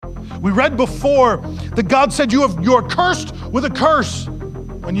We read before that God said you are cursed with a curse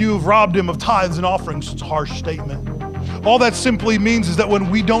when you've robbed him of tithes and offerings. It's a harsh statement. All that simply means is that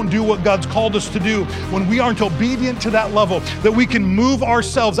when we don't do what God's called us to do, when we aren't obedient to that level, that we can move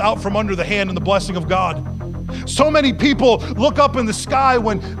ourselves out from under the hand and the blessing of God. So many people look up in the sky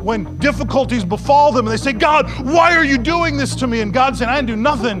when difficulties befall them and they say, God, why are you doing this to me? And God said, I didn't do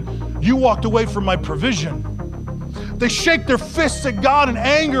nothing. You walked away from my provision. They shake their fists at God in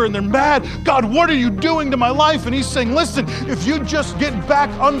anger and they're mad. God, what are you doing to my life? And he's saying, listen, if you just get back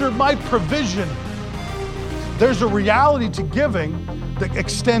under my provision, there's a reality to giving that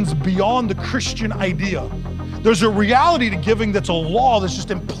extends beyond the Christian idea. There's a reality to giving that's a law that's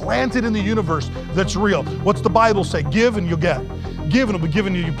just implanted in the universe that's real. What's the Bible say? Give and you'll get. Give and it'll be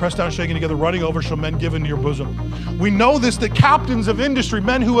given to you. You press down, shaking together, running over, shall men give into your bosom. We know this, that captains of industry,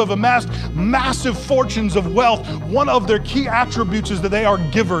 men who have amassed massive fortunes of wealth, one of their key attributes is that they are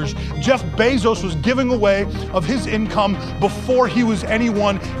givers. Jeff Bezos was giving away of his income before he was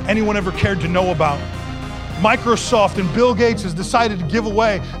anyone ever cared to know about. Microsoft and Bill Gates has decided to give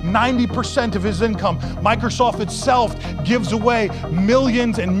away 90% of his income. Microsoft itself gives away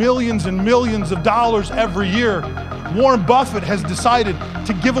millions and millions and millions of dollars every year. Warren Buffett has decided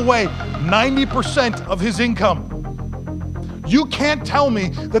to give away 90% of his income. You can't tell me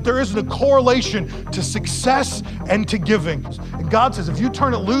that there isn't a correlation to success and to giving. And God says, if you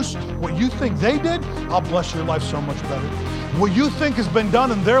turn it loose, what you think they did, I'll bless your life so much better. What you think has been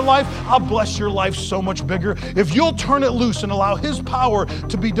done in their life, I'll bless your life so much bigger. If you'll turn it loose and allow his power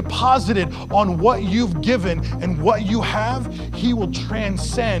to be deposited on what you've given and what you have, he will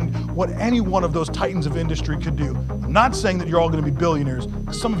transcend what any one of those titans of industry could do. I'm not saying that you're all going to be billionaires,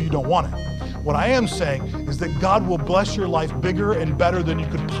 because some of you don't want it. What I am saying is that God will bless your life bigger and better than you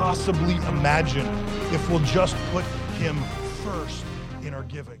could possibly imagine if we'll just put him first in our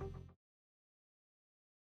giving.